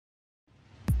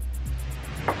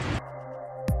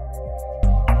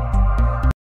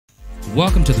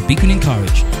Welcome to the Beacon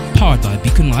Encourage, powered by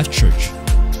Beacon Life Church.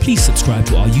 Please subscribe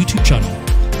to our YouTube channel,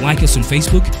 like us on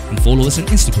Facebook, and follow us on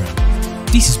Instagram.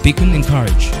 This is Beacon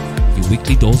Encourage, your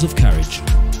weekly dose of courage.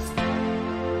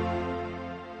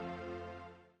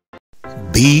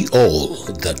 Be all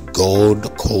that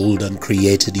God called and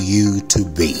created you to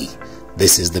be.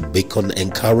 This is the Beacon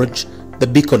Encourage, the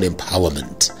Beacon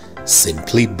Empowerment.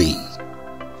 Simply be.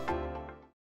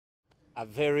 A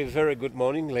very, very good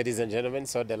morning, ladies and gentlemen.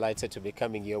 So delighted to be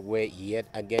coming your way yet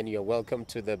again. You're welcome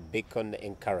to the Beacon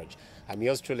Encourage. I'm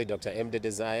yours truly, Dr. M.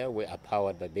 Desire. We are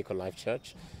powered by Beacon Life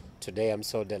Church. Today, I'm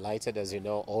so delighted, as you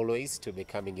know, always to be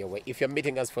coming your way. If you're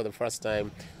meeting us for the first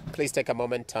time, please take a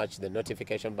moment, touch the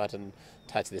notification button,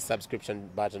 touch the subscription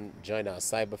button, join our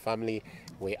cyber family.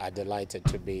 We are delighted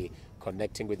to be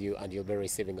connecting with you, and you'll be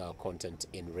receiving our content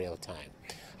in real time.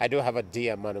 I do have a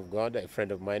dear man of God, a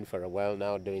friend of mine for a while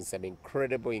now, doing some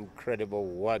incredible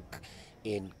work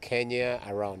in Kenya,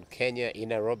 around Kenya, in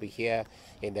Nairobi here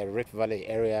in the Rift Valley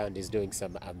area, and is doing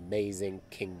some amazing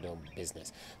kingdom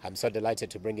business. I'm so delighted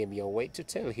to bring him your way to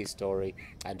tell his story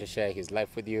and to share his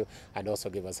life with you and also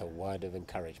give us a word of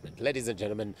encouragement. Ladies and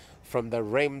gentlemen, from the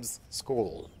REM's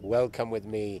school, welcome with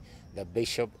me the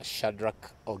Bishop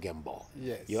Shadrack Ogembo.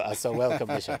 Yes. You are so welcome,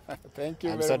 Bishop. Thank you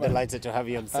I'm very so much. delighted to have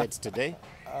you on set today.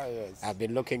 Yes. I've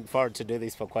been looking forward to do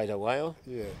this for quite a while.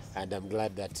 Yes. And I'm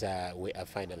glad that we are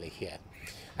finally here.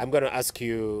 I'm going to ask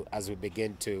you as we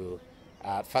begin to,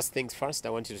 first things first, I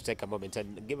want you to take a moment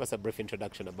and give us a brief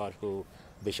introduction about who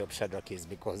Bishop Shadrack is,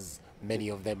 because many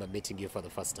of them are meeting you for the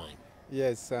first time.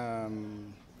 Yes.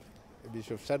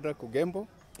 Bishop Shadrack Ogembo.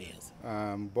 Yes.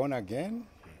 Born again,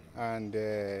 and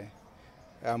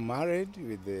I'm married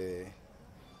with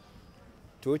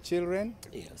 2 children,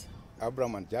 Yes.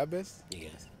 Abraham and Jabez.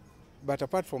 Yes. But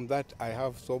apart from that, I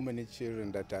have so many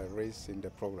children that are raised in the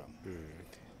program.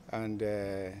 And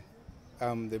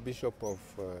I'm the bishop of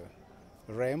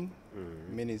REM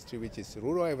ministry, which is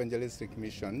Rural Evangelistic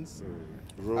Missions.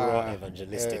 Rural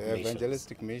Evangelistic Missions.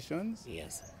 Evangelistic Missions,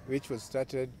 Yes. which was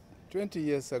started 20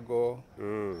 years ago.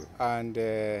 And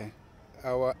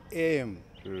our aim,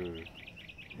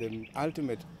 the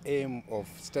ultimate aim of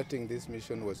starting this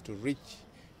mission was to reach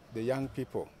the young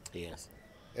people. Yes.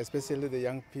 Especially the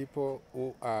young people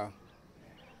who are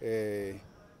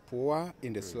poor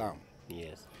in the slum.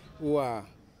 Yes. Who are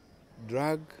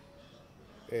drug,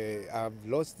 I've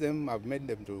lost them, I've made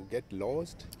them to get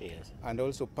lost. Yes. And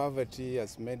also poverty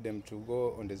has made them to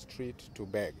go on the street to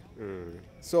beg.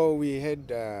 So we had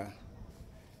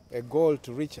a goal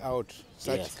to reach out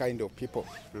such Yes. kind of people.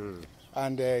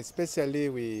 And especially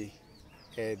we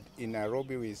had in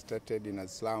Nairobi, we started in a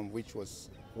slum which was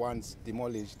once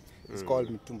demolished. It's called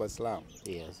Mitumba Slum.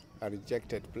 Yes. A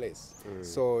rejected place.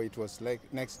 So it was like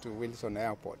next to Wilson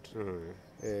Airport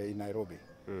in Nairobi.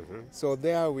 So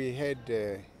there we had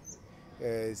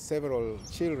several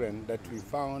children that we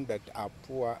found that are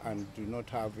poor and do not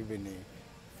have even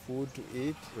food to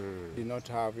eat, do not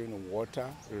have even water.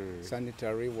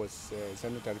 Sanitary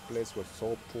place was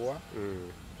so poor.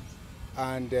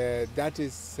 And that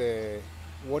is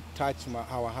what touched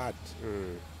our heart.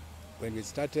 When we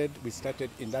started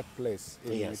in that place,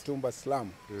 in Yes. Mitumba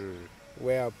Slum,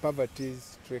 where poverty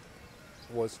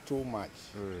was too much,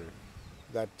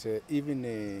 that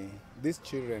even these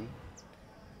children,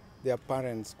 their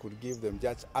parents could give them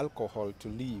just alcohol to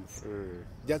live,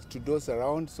 just to doze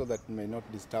around so that may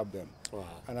not disturb them. Wow.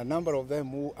 And a number of them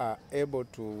who are able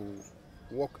to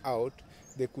walk out,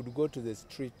 they could go to the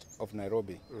street of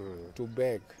Nairobi to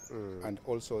beg and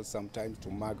also sometimes to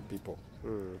mug people.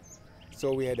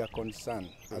 So we had a concern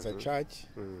as a church.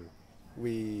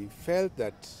 We felt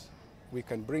that we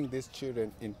can bring these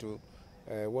children into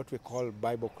what we call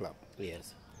Bible Club.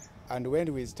 Yes. And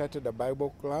when we started a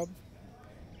Bible Club,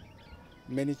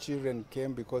 many children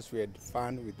came because we had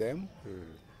fun with them.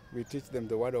 We teach them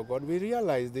the Word of God. We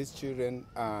realized these children,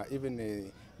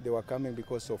 they were coming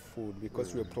because of food,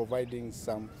 because we were providing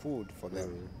some food for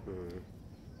them.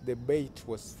 The bait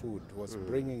was food, was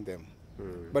bringing them.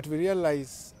 But we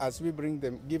realized as we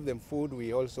give them food,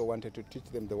 we also wanted to teach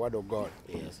them the Word of God.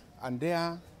 Yes. And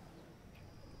there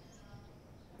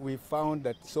we found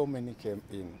that so many came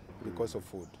in because of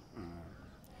food.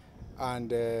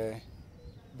 And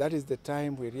that is the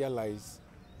time we realized,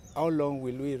 how long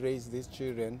will we raise these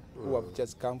children who have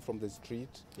just come from the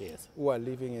street, Yes. who are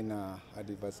living in a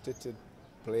devastated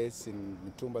place in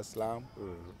Mitumba Slum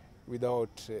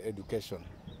without education?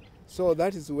 So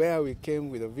that is where we came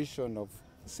with a vision of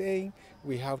saying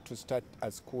we have to start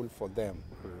a school for them.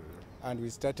 And we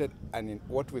started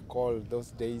what we call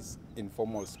those days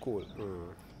informal school.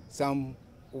 Some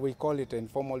we call it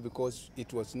informal because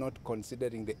it was not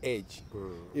considering the age.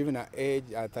 Even at age,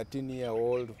 a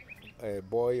 13-year-old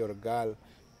boy or girl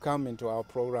come into our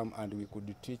program, and we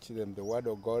could teach them the Word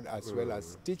of God as well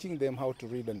as teaching them how to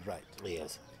read and write.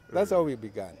 Yes. That's how we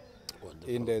began. Wonderful.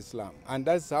 In the slum. And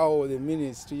that's how the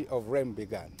ministry of REM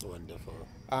began. Wonderful.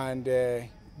 And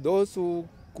those who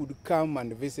could come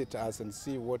and visit us and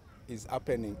see what is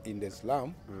happening in the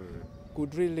slum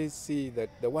could really see that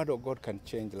the Word of God can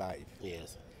change life.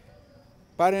 Yes.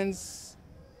 Those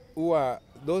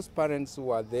parents who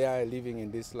are there living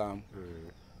in this slum,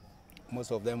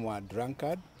 most of them were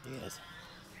drunkard. Yes.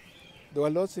 They were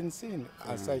lost in sin,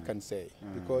 as I can say,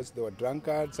 because they were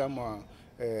drunkards. Some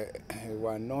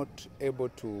were not able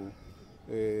to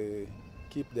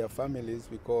keep their families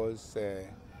because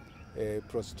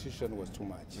prostitution was too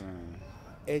much.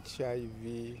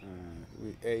 HIV,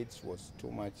 AIDS was too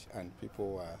much, and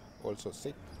people were also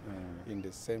sick in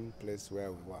the same place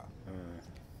where we were.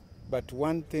 But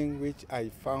one thing which I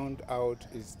found out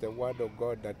is the Word of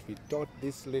God that we taught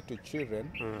these little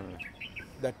children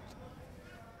that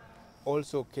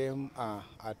also came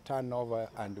a turnover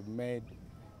and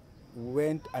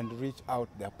went and reached out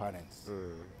their parents.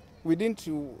 We didn't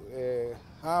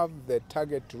have the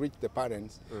target to reach the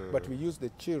parents, but we used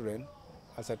the children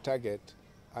as a target,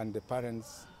 and the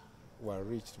parents were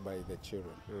reached by the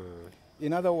children.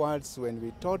 In other words, when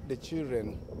we taught the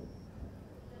children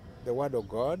the Word of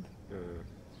God,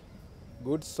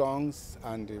 good songs,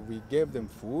 and we gave them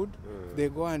food, they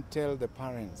go and tell the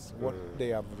parents what they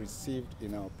have received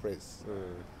in our praise.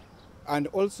 And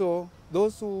also,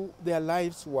 those who their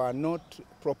lives were not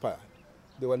proper,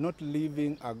 they were not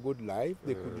living a good life,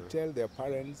 they could tell their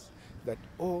parents that,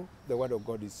 oh, the Word of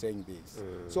God is saying this.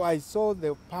 So I saw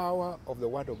the power of the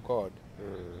Word of God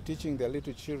teaching the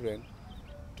little children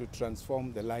to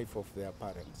transform the life of their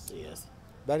parents. Yes.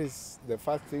 That is the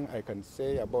first thing I can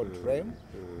say about REM,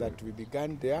 that we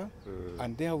began there,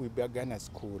 and there we began a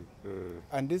school.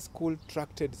 And this school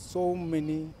attracted so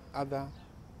many other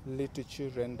little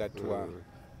children that were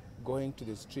going to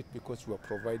the street because we were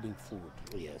providing food.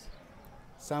 Yes.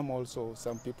 Some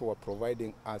people were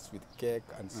providing us with cake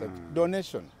and such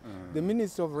donation. The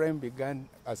ministry of REM began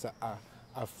as a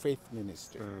faith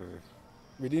ministry.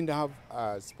 We didn't have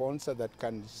a sponsor that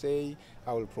can say,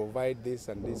 I will provide this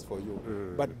and this for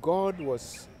you. But God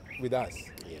was with us.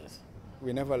 Yes.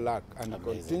 We never lacked, and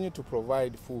continue to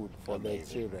provide food for the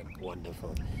children.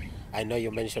 Wonderful. I know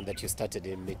you mentioned that you started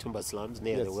in Mitumba slums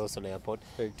near the Wilson Airport.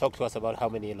 Talk to us about how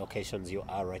many locations you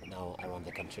are right now around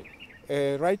the country.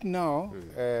 Right now,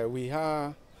 we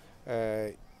are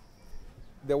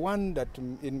the one that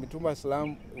in Mitumba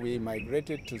slum, we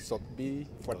migrated to Sokbi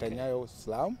Fortanyayo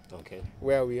slum,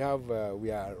 where we have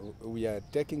we are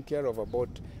taking care of about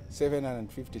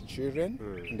 750 children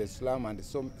in the slum, and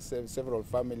several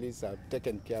families are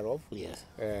taken care of. Yes.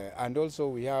 And also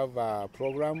we have a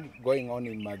program going on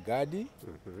in Magadi.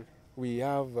 We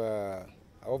have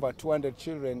over 200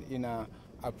 children in a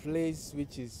place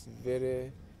which is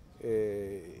very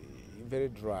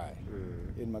dry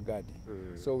in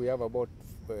Magadi. So we have about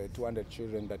 200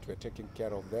 children that we're taking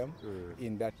care of them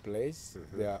in that place.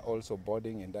 They are also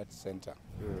boarding in that center.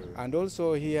 And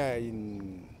also here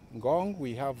in Ngong,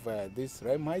 we have this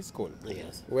REM High School,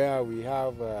 where we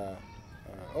have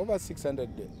over 600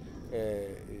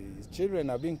 children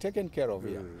are being taken care of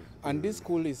here. And this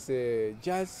school is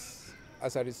just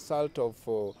as a result of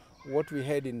what we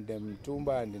had in the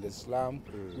Mitumba and in the slum.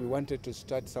 We wanted to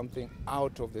start something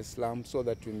out of the slum so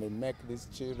that we may make these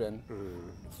children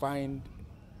find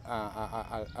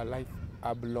a life,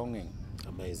 a belonging.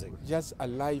 Amazing. Just a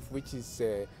life which is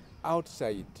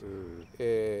outside,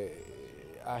 a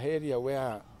area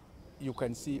where you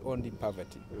can see only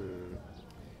poverty.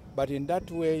 But in that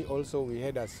way also we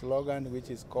had a slogan which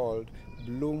is called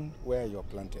bloom where you're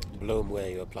planted. Bloom where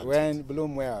you're planted.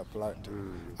 Bloom where you're planted.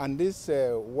 And this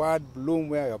word bloom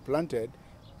where you're planted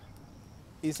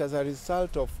is as a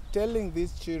result of telling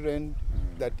these children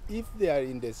that if they are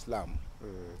in the slum,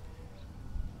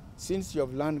 since you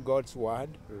have learned God's word,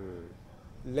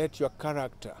 let your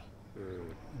character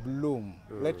bloom.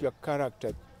 Let your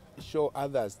character show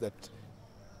others that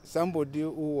somebody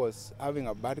who was having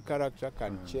a bad character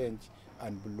can change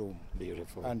and bloom.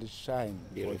 Beautiful. And shine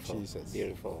for Jesus.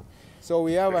 Beautiful. So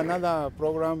we have another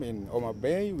program in Homa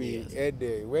Bay. We had,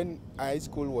 when high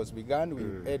school was begun,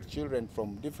 we had children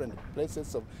from different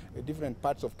places of different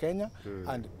parts of Kenya.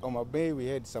 And Homa Bay we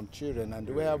had some children, and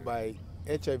whereby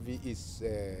HIV is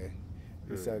a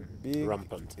big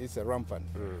rampant. It's a rampant.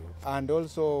 And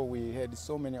also we had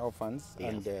so many orphans,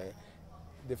 and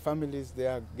the families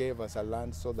there gave us a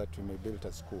land so that we may build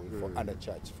a school and a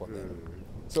church for them.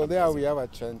 So there we have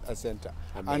a center.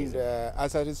 Amazing. And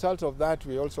as a result of that,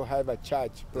 we also have a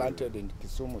church planted in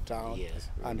Kisumu town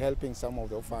and helping some of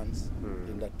the orphans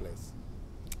in that place.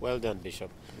 Well done,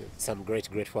 Bishop. Yes. Some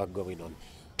great work going on.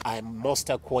 I'm most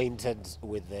acquainted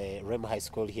with the REM High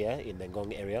School here in the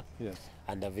Ngong area. Yes.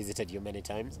 And I've visited you many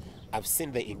times. I've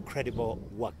seen the incredible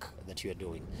work that you're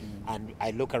doing. And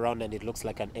I look around and it looks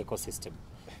like an ecosystem.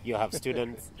 You have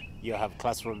students, you have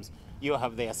classrooms, you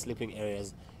have their sleeping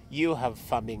areas, you have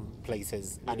farming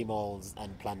places, animals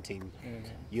and planting.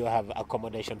 You have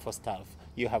accommodation for staff,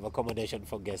 you have accommodation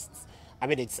for guests. I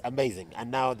mean, it's amazing.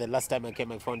 And now the last time I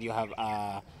came, I found you have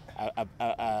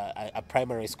a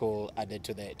primary school added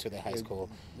to the high school.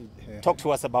 Talk to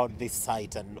us about this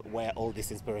site and where all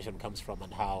this inspiration comes from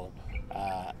and how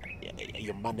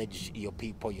you manage your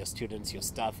people, your students, your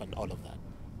staff, and all of that.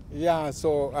 Yeah,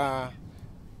 so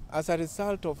as a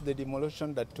result of the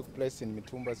demolition that took place in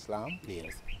Mitumba slum,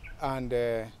 Yes. and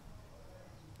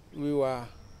we were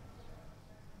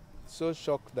so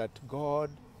shocked that God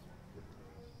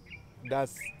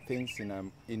does things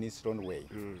in his own way.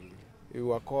 We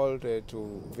were called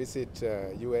to visit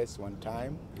US one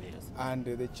time, Yes. and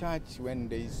the church, when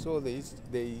they saw they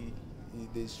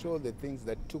showed the things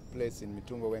that took place in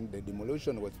Mitumba when the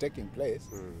demolition was taking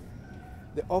place.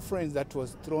 The offerings that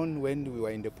was thrown when we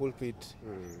were in the pulpit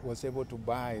was able to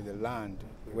buy the land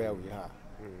where we are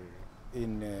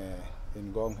in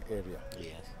Ngong area.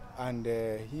 Yes. And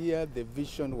here the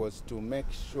vision was to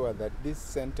make sure that this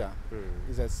center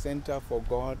is a center for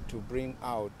God to bring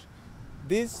out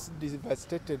this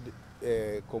devastated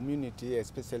community,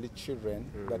 especially children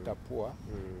that are poor,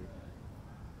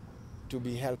 to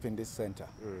be helped in this center.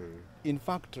 In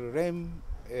fact, REM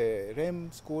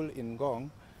school in Ngong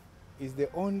is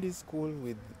the only school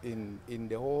in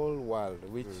the whole world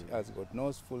which has got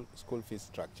no school fee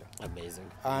structure. Amazing.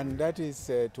 And that is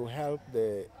to help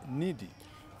the needy.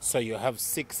 So you have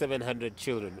 600-700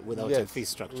 children without a fee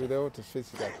structure. Without a fee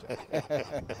structure.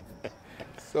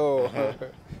 So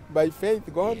by faith,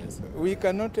 God, we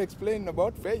cannot explain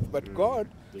about faith, but God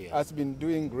has been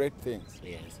doing great things.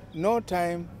 Yes. No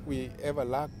time we ever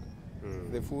lack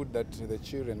the food that the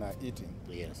children are eating.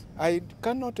 Yes. I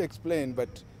cannot explain,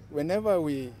 but whenever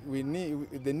we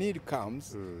need, the need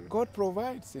comes, God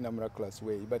provides in a miraculous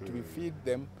way. But we feed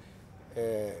them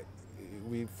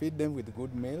with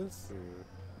good meals,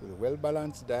 with a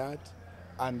well-balanced diet,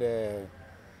 and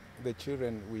the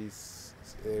children we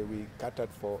catered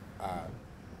for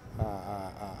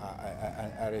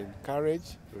are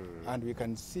encouraged, and we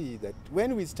can see that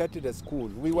when we started a school,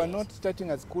 we were not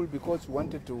starting a school because we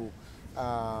wanted to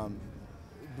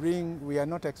we are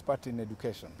not expert in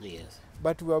education. Yes.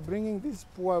 But we are bringing these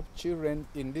poor children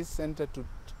in this center to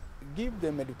give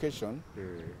them education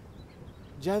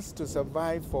just to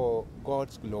survive for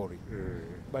God's glory.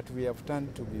 But we have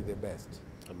turned to be the best.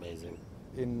 Amazing.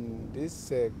 In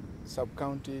this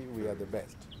sub-county, we are the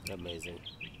best. Amazing.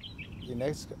 In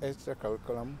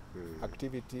extracurriculum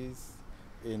activities,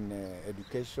 in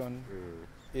education,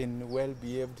 in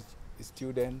well-behaved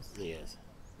students, Yes.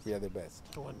 we are the best.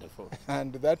 Wonderful.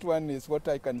 And that one is what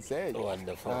I can say.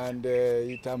 Wonderful. And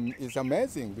it's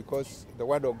amazing because the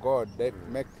word of God, they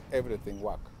make everything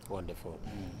work. Wonderful.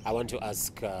 I want to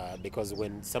ask, because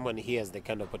when someone hears the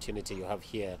kind of opportunity you have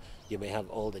here, you may have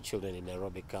all the children in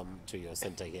Nairobi come to your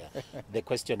center here. The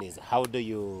question is, how do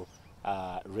you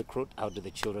recruit? How do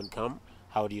the children come?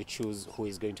 How do you choose who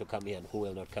is going to come here and who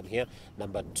will not come here?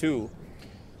 Number two,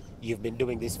 you've been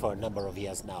doing this for a number of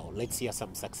years now. Let's hear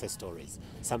some success stories.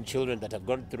 Some children that have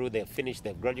gone through, they've finished,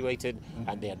 they've graduated,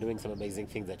 and they are doing some amazing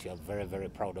things that you are very, very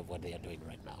proud of what they are doing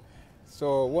right now.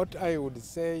 So what I would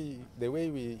say, the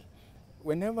way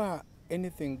whenever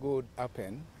anything good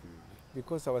happen,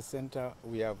 because our center,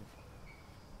 we have,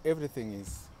 everything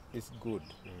is good.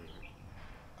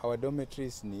 Our dormitory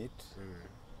is neat,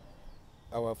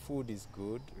 our food is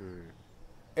good,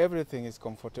 everything is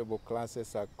comfortable,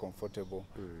 classes are comfortable,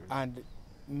 and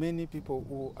many people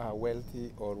who are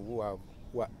wealthy or who are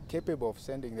capable of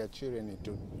sending their children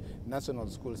into national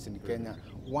schools in Kenya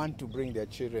want to bring their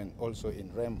children also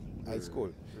in REM High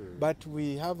School. But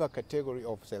we have a category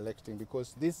of selecting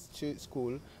because this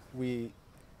school, we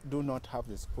do not have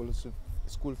the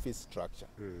school fee structure.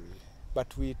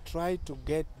 But we try to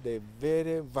get the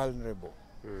very vulnerable,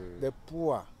 the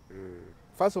poor.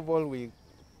 First of all, we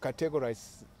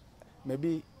categorize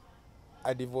maybe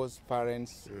a divorced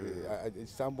parents,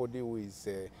 somebody who is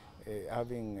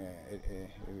having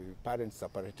parents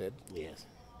separated. Yes.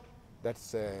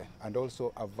 That's and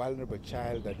also a vulnerable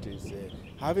child that is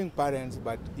having parents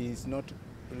but is not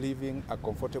living a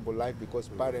comfortable life because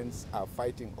parents are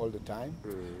fighting all the time.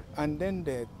 And then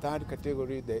the third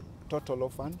category, the total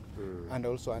orphan, and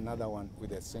also another one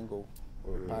with a single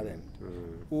parent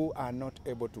who are not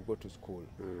able to go to school.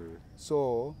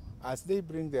 So as they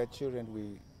bring their children,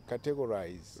 we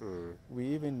categorize. We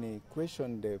even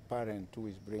question the parent who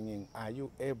is bringing, are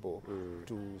you able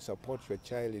to support your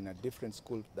child in a different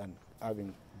school than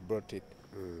having brought it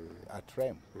at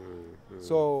REM?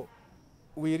 So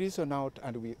we reason out,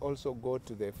 and we also go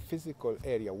to the physical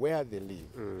area where they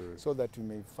live so that we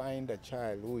may find a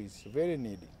child who is very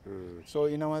needy. So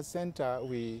in our center,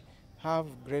 we have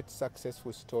great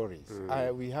successful stories.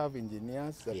 We have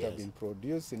engineers that have been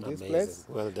produced in this place.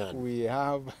 Well done. We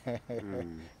have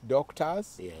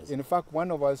doctors. Yes. In fact,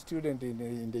 one of our students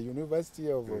in the University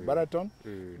of Baraton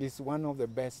is one of the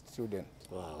best students.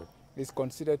 Wow. Is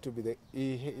considered to be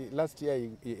the, last year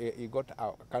he got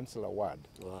a council award.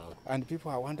 Wow. And people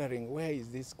are wondering, where is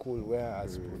this school where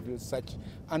has produced such?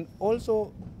 And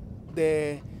also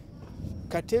the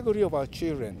category of our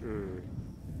children,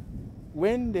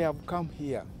 when they have come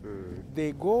here,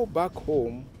 they go back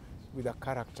home with a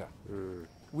character,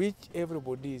 which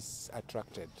everybody is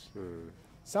attracted.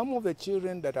 Some of the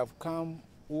children that have come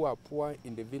who are poor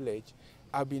in the village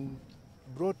have been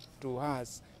brought to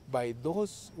us by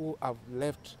those who have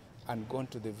left and gone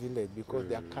to the village because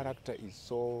their character is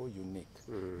so unique.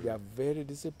 They are very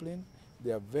disciplined,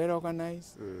 they are very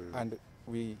organized, and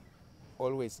we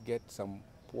always get some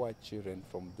poor children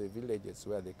from the villages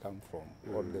where they come from,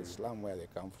 or the slum where they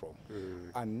come from.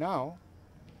 And now,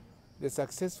 the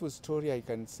successful story, I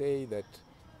can say that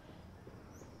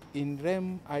in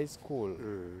REM High School,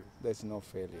 there's no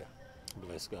failure.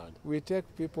 Bless God. We take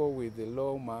people with the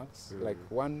low marks. Like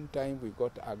one time we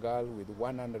got a girl with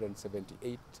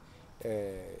 178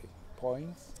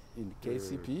 points in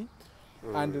KCP.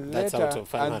 And that's later, out of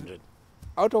 500.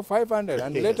 Out of 500.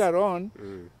 And Yes. later on,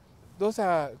 those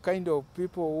are kind of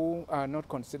people who are not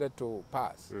considered to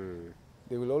pass.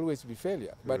 They will always be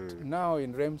failure. But now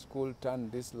in REM school, turn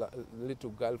this little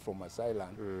girl from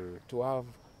asylum to have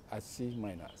a C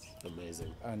minus.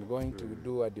 Amazing. And going to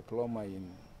do a diploma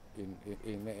in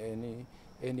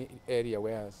any area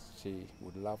where she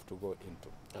would love to go into.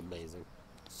 Amazing.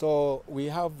 So we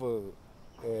have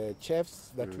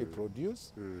chefs that we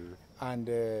produce, and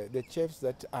the chefs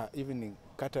that are even in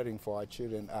catering for our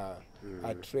children are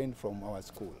trained from our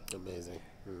school. Amazing.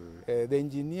 The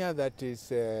engineer that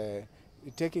is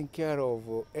taking care of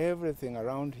everything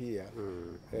around here,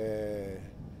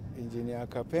 Engineer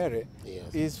Kapere,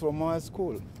 Yes. is from our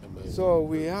school. Amazing. So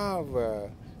we have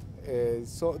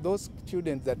so those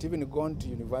students that even gone to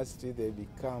university, they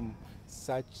become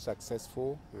such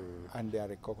successful and they are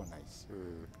recognized.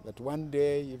 That one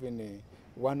day, even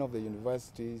one of the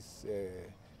universities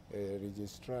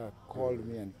registrar called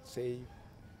me and said,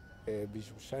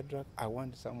 Bishop Shadrack, I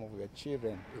want some of your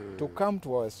children to come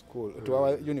to our school, to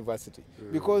our university,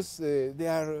 because they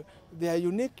are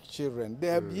unique children.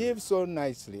 They behave so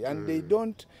nicely, and they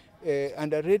don't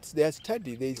underrate their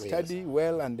study. They study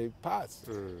well and they pass.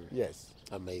 Yes.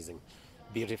 Amazing.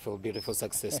 Beautiful, beautiful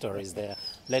success stories there.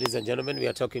 Ladies and gentlemen, we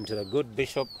are talking to the good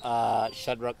Bishop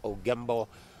Shadrack Ogembo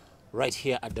right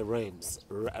here at the REMS,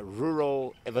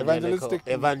 Rural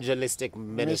Evangelistic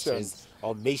Ministries,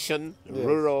 or Mission, Yes.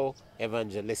 Rural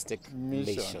Evangelistic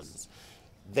Missions.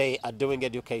 They are doing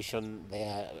education, they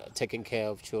are taking care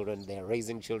of children, they are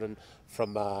raising children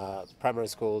from primary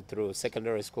school through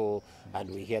secondary school, and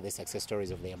we hear the success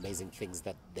stories of the amazing things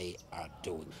that they are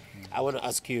doing. I want to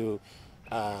ask you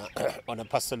on a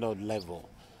personal level,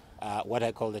 what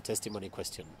I call the testimony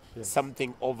question. Yes.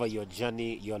 Something over your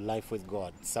journey, your life with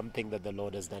God, something that the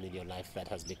Lord has done in your life that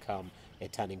has become a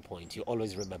turning point. You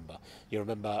always remember. You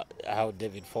remember how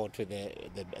David fought with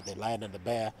the lion and the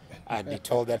bear, and he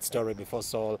told that story before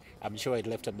Saul. I'm sure it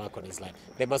left a mark on his life.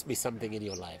 There must be something in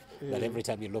your life that every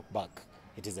time you look back,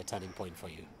 it is a turning point for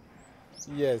you.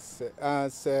 Yes,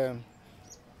 as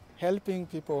helping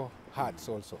people hurts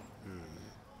also.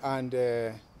 And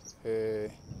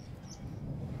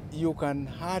you can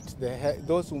hurt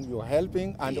those whom you're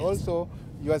helping, and Yes. also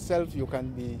yourself you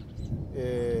can be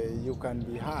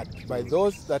hurt by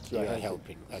those that you You are are helping.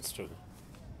 helping. That's true.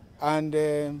 And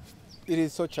it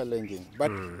is so challenging.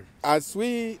 But as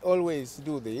we always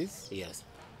do this, Yes.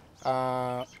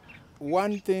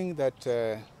 one thing that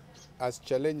has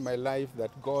challenged my life,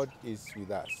 that God is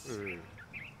with us.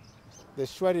 The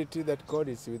surety that God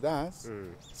is with us.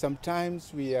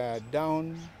 Sometimes we are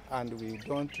down and we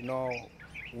don't know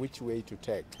which way to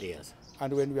take. Yes.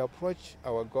 And when we approach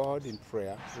our God in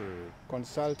prayer,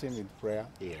 consult Him in prayer,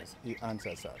 Yes. He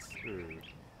answers us.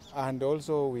 And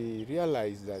also we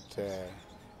realize that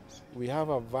we have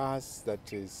a verse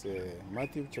that is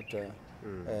Matthew chapter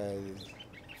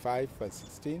 5 verse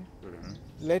 16.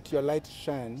 Let your light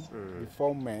shine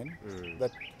before men,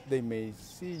 that they may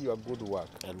see your good work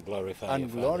And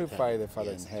glorify, the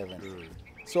Father Yes. in heaven.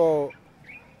 So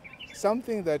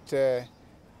something that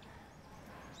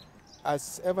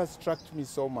has ever struck me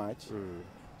so much,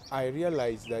 I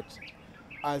realized that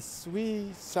as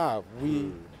we serve,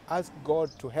 we ask God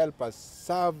to help us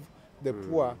serve the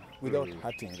poor without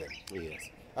hurting them. Yes.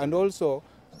 And also,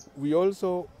 we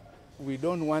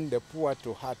don't want the poor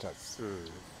to hurt us.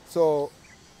 So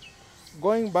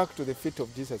going back to the feet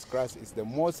of Jesus Christ is the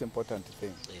most important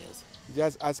thing. Yes.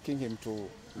 Just asking him to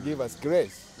give us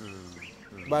grace.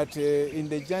 But in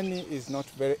the journey is not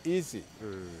very easy.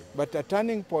 But a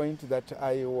turning point that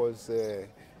I was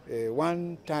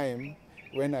one time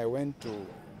when I went to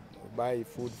buy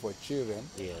food for children,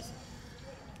 Yes.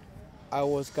 I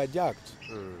was carjacked.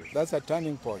 That's a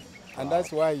turning point. And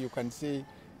that's why you can see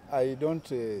I don't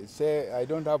say I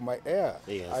don't have my hair.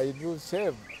 Yes. I do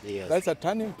save. Yes. That's a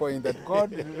turning point that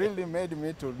God really made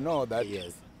me to know that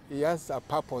Yes. He has a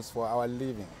purpose for our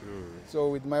living. So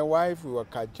with my wife, we were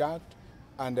carjacked,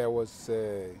 and I was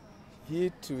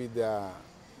hit with a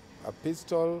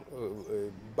pistol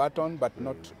button, but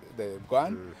not the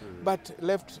gun, but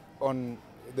left on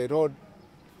the road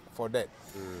for death.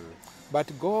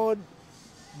 But God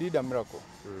did a miracle.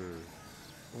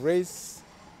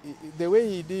 The way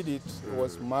He did it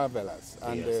was marvelous,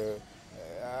 and Yes.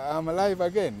 I'm alive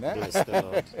again. Bless the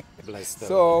Lord. Bless the Lord.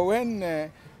 So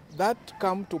when that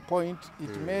come to point,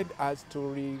 it made us to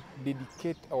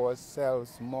rededicate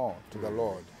ourselves more to the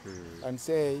Lord and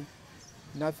say,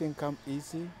 nothing come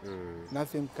easy,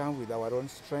 nothing come with our own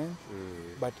strength,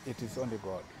 but it is only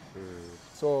God.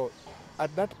 So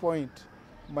at that point,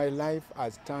 my life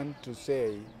has turned to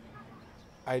say,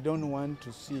 I don't want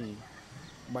to see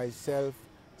myself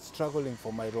struggling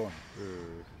for my own.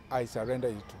 I surrender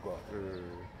it to God.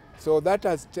 So that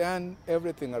has turned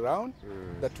everything around,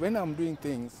 that when I'm doing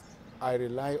things, I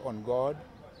rely on God,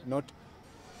 not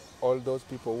all those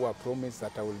people who are promised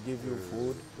that I will give you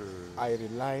food. I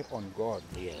rely on God.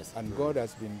 Yes. And God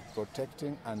has been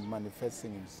protecting and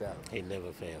manifesting Himself. He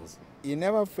never fails. He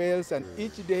never fails, and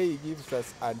each day He gives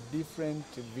us a different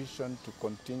vision to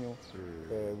continue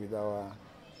with our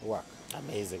work.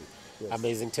 Amazing. Yes.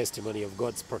 Amazing testimony of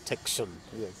God's protection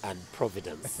Yes. and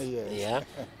providence. Yes.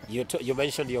 Yeah. You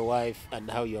mentioned your wife and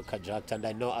how you're carjacked, and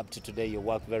I know up to today you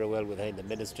work very well with her in the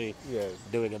ministry, Yes.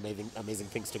 doing amazing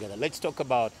things together. Let's talk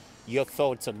about your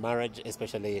thoughts on marriage,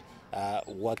 especially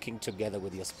working together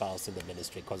with your spouse in the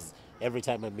ministry, because every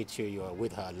time I meet you, you are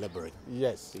with her laboring.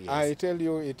 Yes. Yes. I tell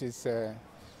you, it is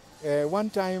one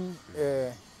time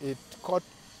it caught.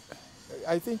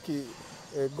 I think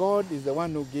God is the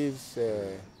one who gives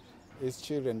His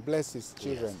children, bless His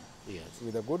children Yes.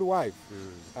 with a good wife,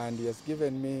 and He has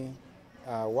given me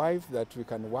a wife that we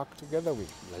can work together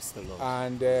with. Bless the Lord.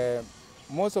 And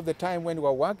most of the time when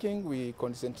we're working, we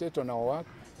concentrate on our work.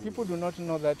 People do not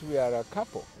know that we are a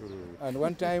couple. And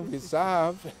one time we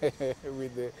served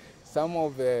with some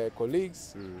of the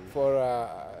colleagues for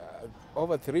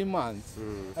over 3 months.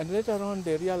 And later on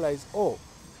they realized, oh,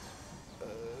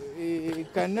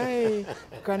 can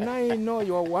I know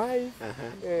your wife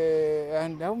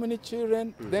and how many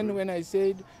children? Then when I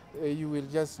said, you will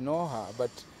just know her. But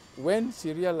when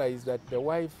she realized that the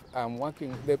wife I'm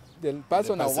working, the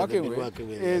person I'm working with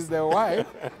is the wife,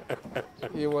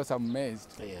 he was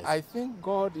amazed. Yes. I think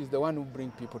God is the one who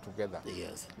brings people together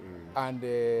Yes. and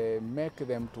make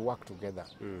them to work together.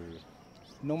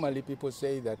 Normally people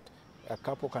say that a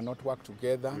couple cannot work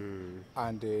together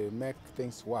and make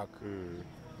things work.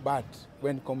 But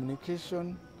when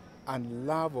communication and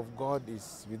love of God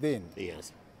is within,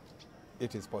 Yes.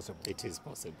 it is possible. It is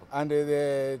possible. And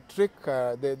the trick,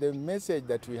 the message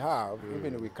that we have,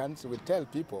 even we tell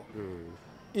people,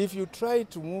 if you try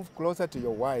to move closer to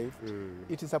your wife,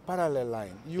 it is a parallel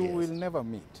line. You Yes. will never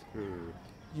meet.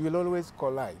 You will always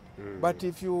collide. But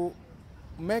if you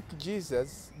make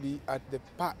Jesus be at the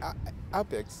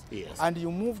apex, Yes. and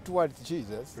you move towards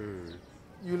Jesus,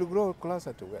 you will grow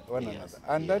closer to one Yes. another.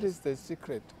 And that Yes. is the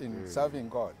secret in serving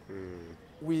God.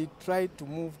 We try to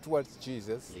move towards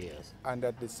Jesus, Yes. and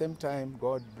at the same time,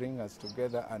 God bring us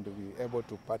together, and we're able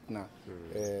to partner.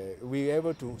 We're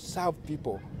able to serve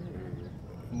people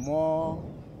more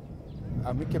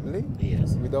amicably,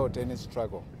 Yes. without any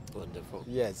struggle. Wonderful.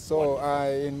 Yes. So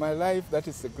in my life, that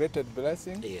is the greatest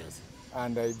blessing, Yes.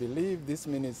 and I believe this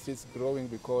ministry is growing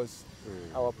because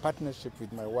our partnership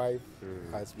with my wife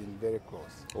has been very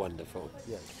close. Wonderful.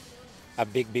 Yes. A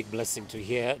big, big blessing to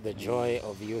hear the joy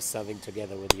of you serving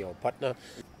together with your partner.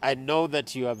 I know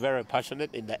that you are very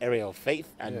passionate in the area of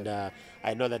faith, and Yes.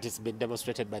 I know that it's been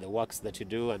demonstrated by the works that you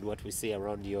do and what we see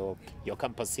around your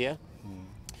campus here.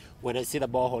 When I see the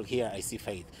borehole here, I see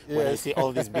faith. When I Yes. see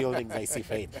all these buildings, I see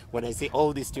faith. When I see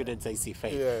all these students, I see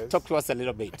faith. Yes. Talk to us a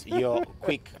little bit, your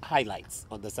quick highlights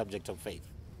on the subject of faith.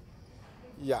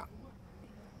 Yeah.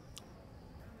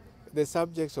 The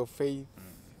subject of faith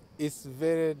is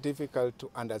very difficult to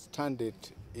understand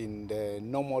it in the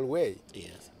normal way.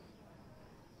 Yes.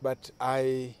 But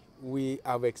we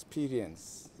have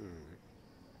experienced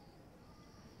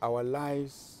our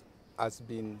lives has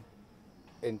been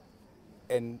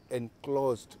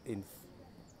enclosed in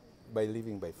by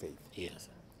living by faith. Yes.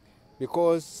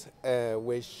 Because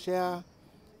we share,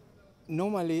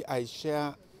 normally I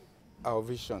share our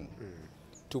vision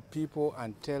to people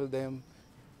and tell them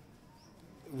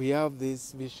we have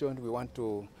this vision, we want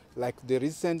to, like the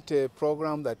recent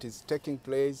program that is taking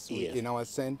place Yes. in our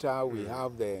center, we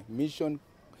have the mission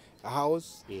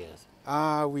house. Yes.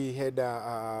 We had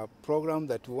a program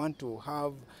that we want to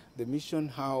have the mission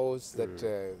house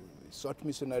that short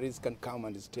missionaries can come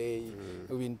and stay.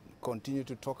 We continue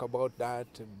to talk about that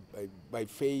by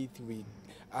faith.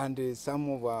 And some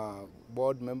of our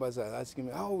board members are asking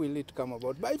me, how will it come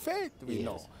about? By faith, we Yes.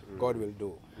 know God will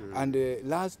do. And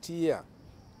last year,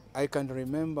 I can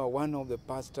remember one of the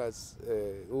pastors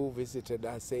who visited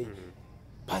us say,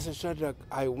 Pastor Shadrack,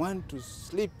 I want to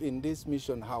sleep in this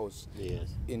mission house Yes.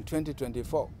 in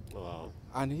 2024. Wow.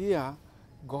 And here,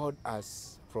 God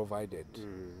has provided.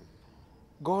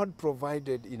 God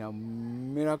provided in a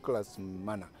miraculous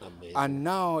manner. Amazing. And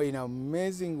now, in an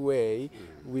amazing way,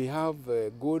 we have a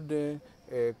good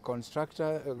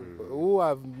constructor who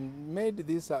have made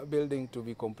this building to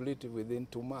be completed within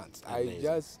 2 months. Amazing. I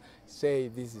just say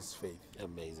this is faith.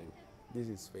 Amazing. This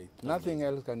is faith. Nothing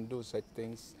else can do such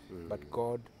things, but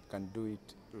God can do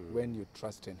it when you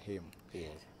trust in Him.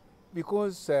 Yes.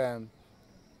 Because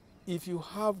if you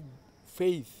have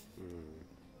faith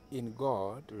in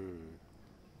God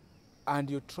and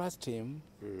you trust Him,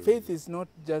 faith is not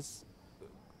just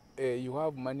you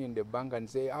have money in the bank and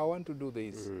say, I want to do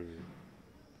this.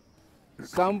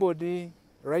 Somebody,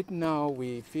 right now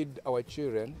we feed our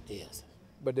children, Yes.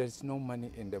 but there's no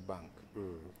money in the bank.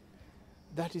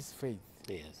 That is faith.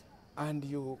 Yes. And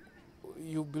you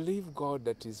believe God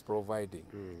that is providing.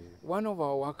 One of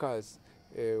our workers,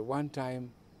 one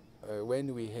time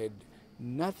when we had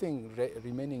nothing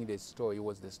remaining in the store, he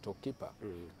was the storekeeper.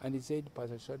 And he said,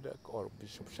 Pastor Shadrack or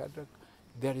Bishop Shadrack,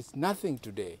 there is nothing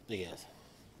today. Yes.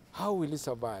 How will you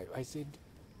survive? I said,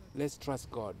 let's trust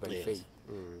God by Yes. faith.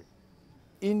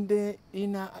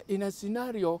 In a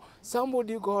scenario,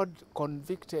 somebody got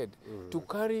convicted to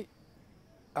carry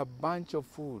a bunch of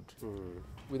food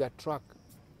with a truck.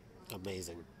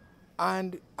 Amazing.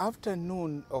 And after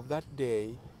noon of that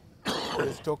day,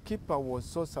 the storekeeper was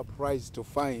so surprised to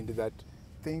find that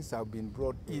things have been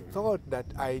brought. He thought that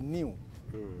I knew.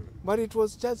 But it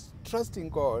was just trusting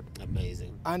God,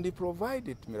 Amazing. and He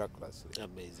provided miraculously.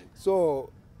 Amazing.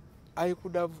 So I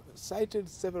could have cited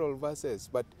several verses,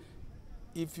 but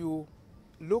if you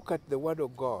look at the Word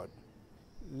of God,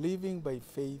 living by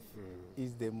faith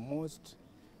is the most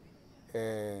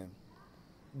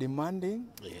demanding,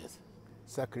 Yes.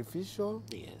 sacrificial,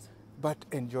 Yes. but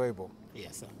enjoyable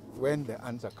Yes, sir. when the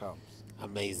answer comes.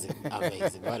 Amazing.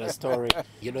 Amazing. What a story.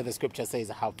 You know, the scripture says,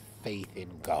 have faith in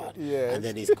God. Yes. And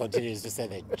then it continues to say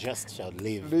that just shall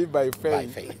live Live by by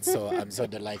faith. faith. So I'm so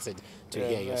delighted to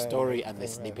hear your Amen. story and the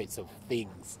Amen. snippets of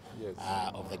things, Yes.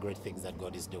 of the great things that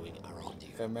God is doing around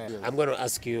you. Amen. I'm going to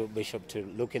ask you, Bishop, to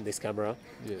look in this camera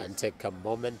Yes. and take a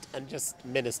moment and just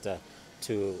minister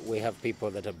to, we have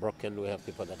people that are broken, we have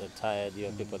people that are tired, you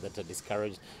have people that are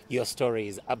discouraged. Your story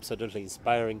is absolutely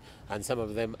inspiring, and some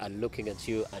of them are looking at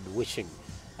you and wishing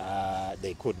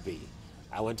they could be.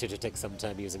 I want you to take some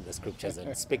time using the scriptures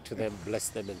and speak to them, bless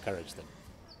them, encourage them.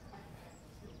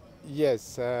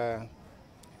 Yes,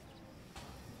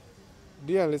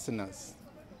 dear listeners,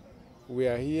 we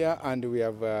are here and you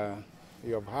have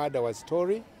heard our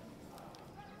story.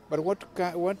 But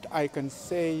what I can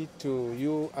say to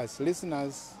you as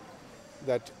listeners,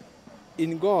 that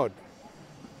in God,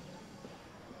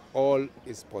 all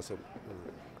is possible.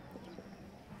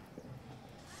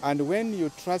 And when you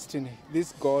trust in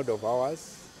this God of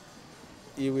ours,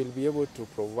 He will be able to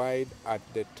provide at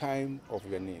the time of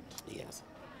your need. Yes.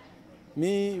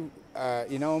 Me,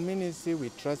 in our ministry, we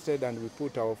trusted and we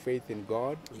put our faith in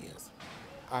God, Yes.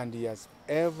 and He has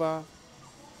ever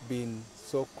been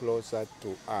so closer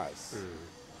to us.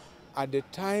 At the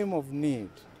time of need,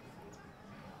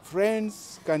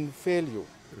 friends can fail you,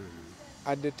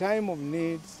 At the time of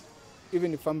needs,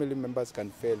 even family members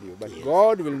can fail you, but Yes.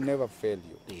 God will never fail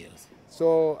you. Yes.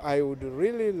 So I would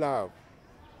really love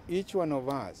each one of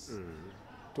us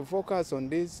to focus on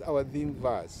this, our theme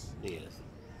verse, Yes.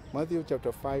 Matthew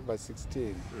chapter 5, verse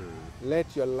 16.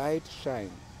 Let your light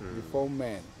shine before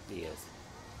men, Yes.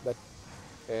 that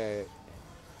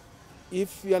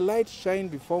if your light shine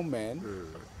before men,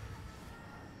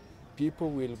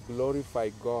 people will glorify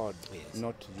God, Yes.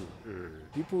 not you.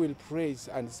 People will praise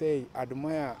and say,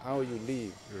 admire how you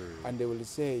live. And they will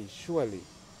say, surely,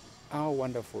 how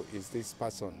wonderful is this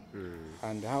person?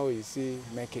 And how is he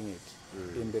making it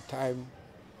in the time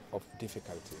of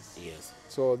difficulties? Yes.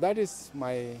 So that is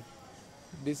my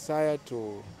desire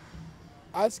to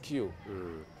ask you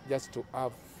just to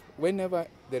have, whenever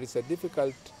there is a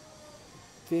difficult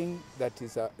thing that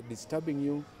is disturbing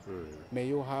you, may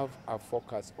you have a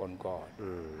focus on God,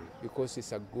 because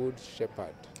he's a good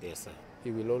shepherd. Yes, sir.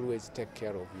 He will always take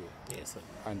care of you, Yes, sir.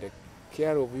 and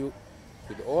care of you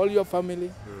with all your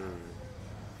family,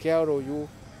 care of you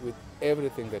with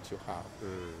everything that you have.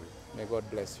 May God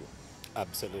bless you.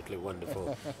 Absolutely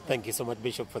wonderful. Thank you so much,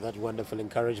 Bishop, for that wonderful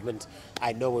encouragement.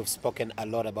 I know we've spoken a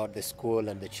lot about the school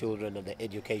and the children and the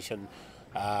education,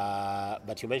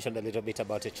 but you mentioned a little bit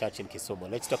about a church in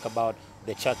Kisumu. Let's talk about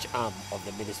the church arm of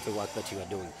the ministry work that you are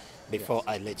doing before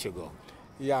I let you go.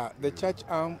 Yeah, the church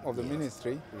arm of the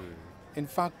ministry, in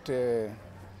fact,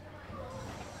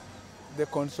 the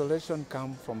consolation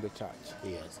comes from the church.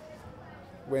 Yes.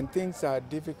 When things are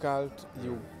difficult,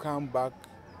 you come back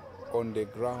on the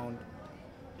ground,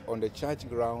 on the church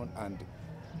ground, and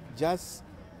just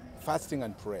fasting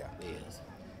and prayer. Yes.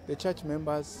 The church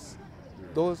members,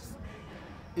 those,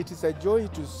 it is a joy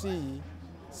to see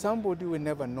somebody who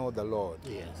never know the Lord.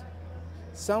 Yes.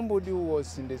 Somebody who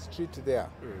was in the street there,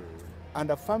 and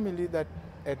a family that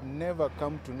had never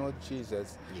come to know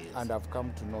Jesus and have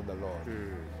come to know the Lord.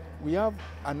 We have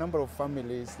a number of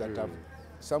families that have,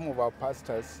 some of our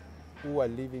pastors who are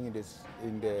living in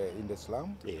the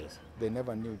slum. Yes. They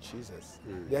never knew Jesus.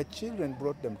 Their children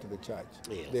brought them to the church.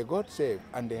 Yes. They got saved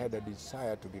and they had a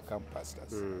desire to become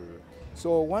pastors.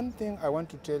 So one thing I want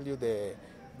to tell you, the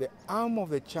arm of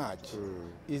the church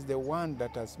is the one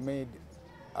that has made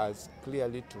us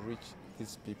clearly to reach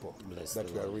these people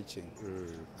that we are reaching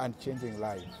and changing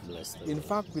lives. In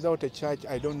fact, without a church,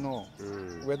 I don't know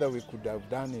whether we could have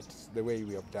done it the way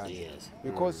we have done it.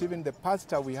 Because even the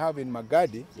pastor we have in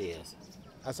Magadi,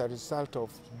 as a result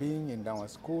of being in our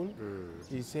school,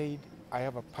 he said, I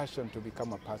have a passion to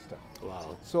become a pastor.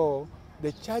 Wow. So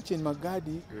the church in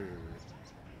Magadi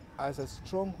has a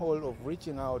stronghold of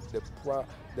reaching out the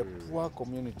poor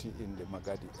community in the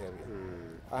Magadi area.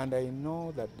 And I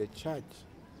know that the church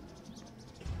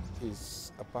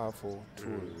is a powerful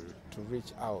tool to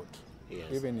reach out,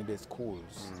 even in the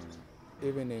schools,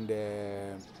 even in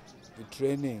the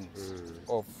trainings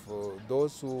of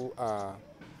those who are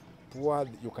poor.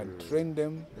 You can train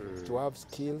them to have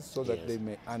skills so that they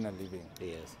may earn a living.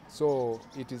 So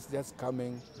it is just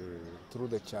coming through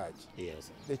the church.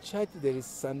 The church, there is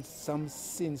some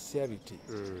sincerity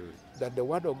that the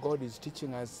Word of God is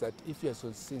teaching us, that if you are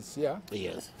so sincere,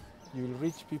 you will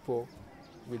reach people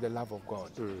with the love of God.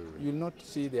 You will not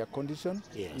see their condition.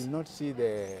 You will not see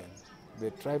the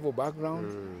tribal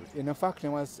background. In fact,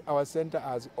 our center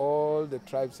has all the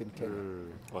tribes in Kenya.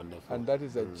 Wonderful. And that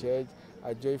is a church,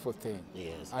 a joyful thing.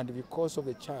 And because of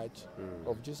the church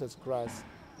of Jesus Christ,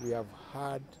 we have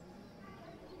had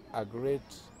a great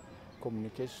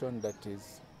communication that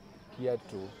is here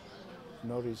to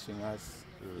nourishing us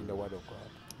in the Word of God.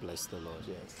 Bless the Lord.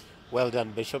 Yes. Well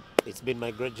done, Bishop. It's been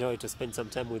my great joy to spend some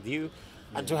time with you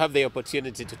and to have the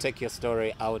opportunity to take your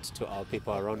story out to our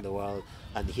people around the world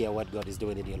and hear what God is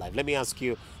doing in your life. Let me ask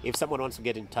you, if someone wants to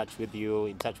get in touch with you,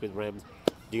 in touch with REM,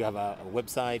 do you have a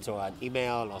website or an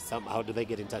email or how do they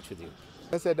get in touch with you?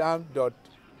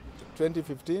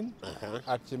 blessedam.2015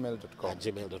 at gmail.com. At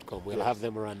gmail.com. We'll have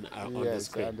them run on the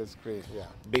screen. On the screen, yeah.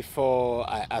 Before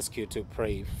I ask you to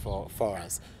pray for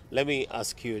us, let me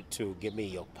ask you to give me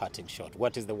your parting shot.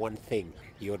 What is the one thing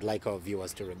you would like our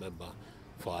viewers to remember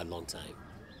for a long time?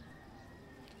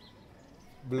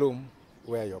 Bloom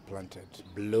where you're planted.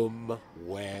 Bloom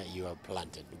where you are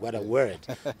planted. What a word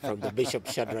from the Bishop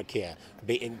Shadrack here.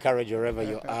 Be encouraged wherever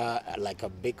you are, like a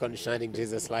beacon shining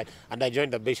Jesus light. And I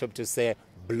joined the Bishop to say,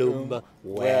 bloom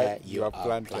where you are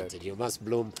planted. You must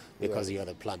bloom because you are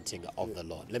the planting of the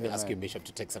Lord. Let me ask you, Bishop,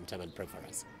 to take some time and pray for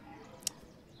us.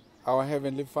 Our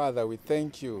Heavenly Father, we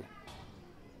thank you.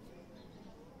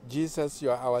 Jesus, you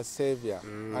are our Savior.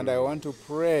 And I want to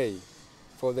pray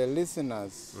for the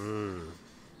listeners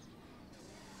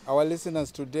our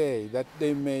listeners today, that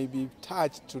they may be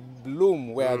touched to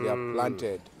bloom where they are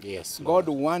planted. Yes, God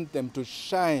Lord. wants them to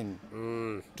shine,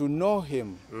 to know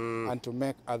Him, and to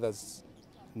make others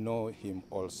know Him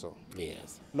also.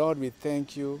 Yes. Lord, we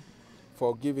thank you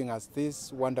for giving us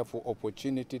this wonderful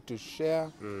opportunity to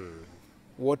share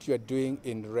what you are doing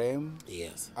in REM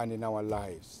Yes. and in our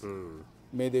lives.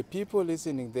 May the people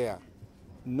listening there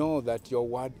know that your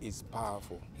word is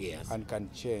powerful, Yes. and can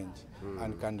change,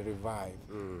 and can revive,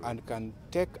 and can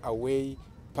take away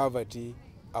poverty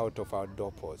out of our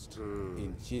doorpost.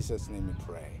 In Jesus' name we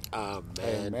pray.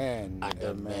 Amen. Amen. And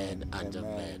amen. And Amen.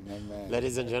 amen. Amen.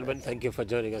 Ladies and gentlemen, thank you for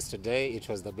joining us today. It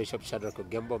was the Bishop Shadrack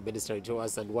Ogembo ministering to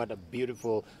us, and what a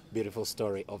beautiful, beautiful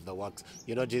story of the works.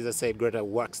 You know, Jesus said, greater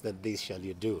works than these shall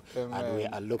you do. Amen. And we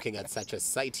are looking at such a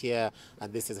site here,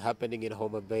 and this is happening in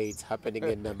Homa Bay, it's happening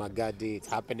in Magadi, it's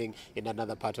happening in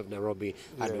another part of Nairobi,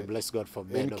 and we Yeah. bless God for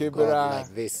men In of Kibera. God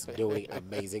like this doing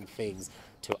amazing things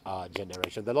to our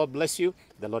generation. The Lord bless you.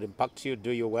 The Lord impact you. Do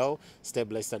you well. Stay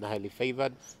blessed and highly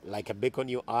favored. Like a beacon,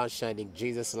 you are shining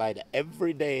Jesus' light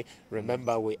every day.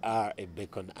 Remember, we are a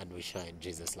beacon and we shine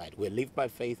Jesus' light. We live by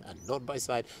faith and not by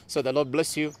sight. So the Lord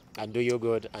bless you and do you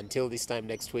good. Until this time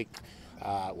next week,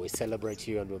 we celebrate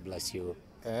you and we bless you.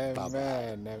 Amen. Bye-bye.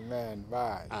 Amen.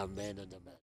 Bye. Amen and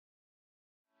amen.